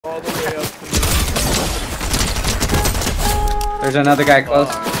All the way up to me. There's another guy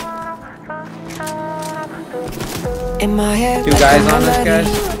close. In my head, Two guys on this guy.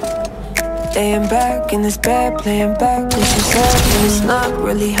 laying back in this bed, playing back what she said, and it's not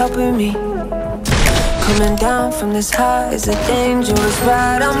really helping me. Coming down from this high is a dangerous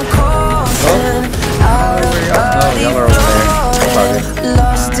ride. I'm coasting out of body, floating,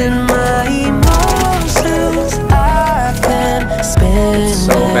 lost in my emotions. I've been spinning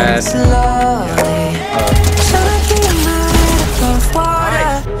slowly, trying to keep my head above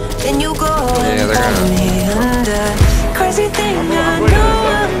water. Then you go and pull me under. Crazy thing, I know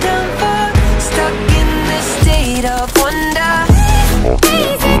I'm done for. Stuck in this state of wonder.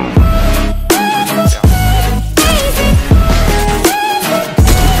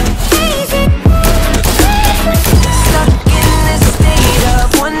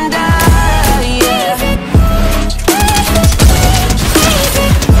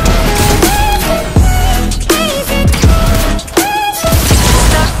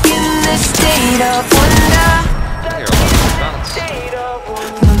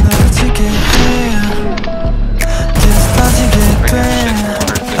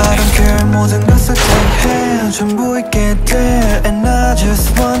 And I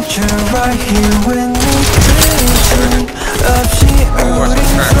just want you right here with me, dreaming of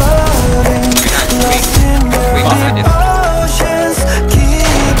floating, lost in moving oceans,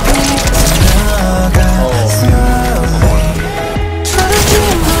 keeping slowly, trying to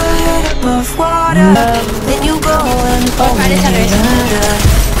keep my head above water. Then you go and pull me under.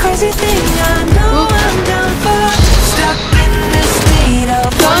 Crazy thing, I know I'm down for. Stuck in this state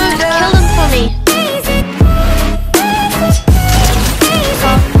of wonder. Kill him for me.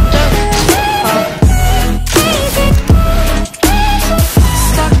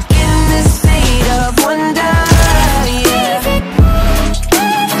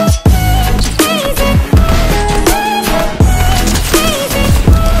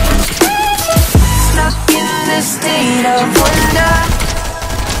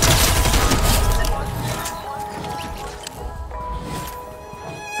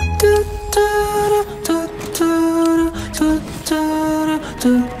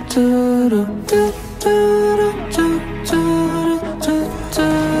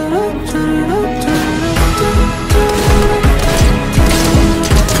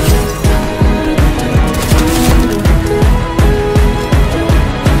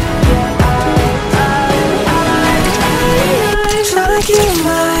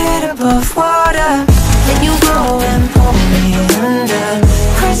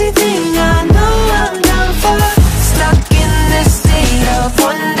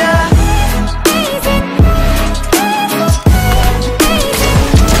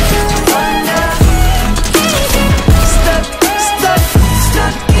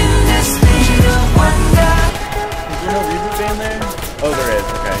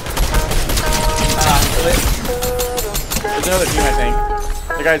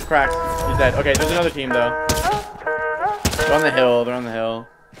 The guy's cracked. He's dead. Okay, there's another team though. They're on the hill. They're on the hill.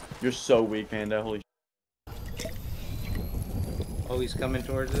 You're so weak, Panda. Holy shit. Oh, he's coming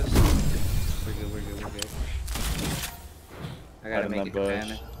towards us. We're good, we're good, we're good. I gotta make it to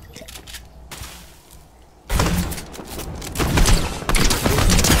Panda.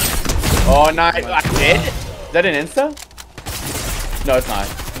 Oh, nice. I did? Is that an insta? No, it's not.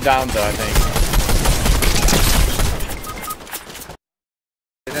 Down though, I think.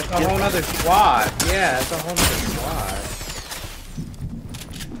 That's a whole nother squad. Yeah, that's a whole nother squad.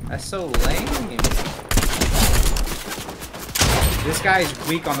 That's so lame. This guy's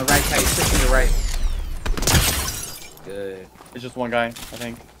weak on the right side. He's pushing the right. Good. It's just one guy, I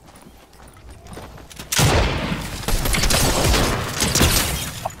think.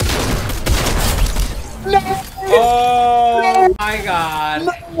 No! Oh my god.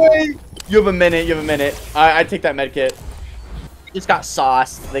 No way! You have a minute, you have a minute. I take that med kit. Just got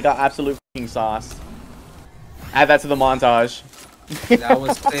sauced. They got absolute fucking sauced. Add that to the montage. That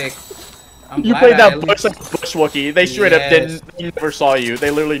was sick. You played that bush Wookie. They straight up didn't. They never saw you.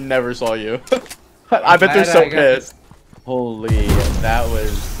 They literally never saw you. I bet they're so pissed. Holy, that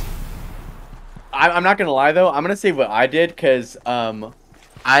was. I'm not gonna lie though. I'm gonna say what I did because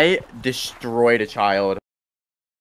I destroyed a child.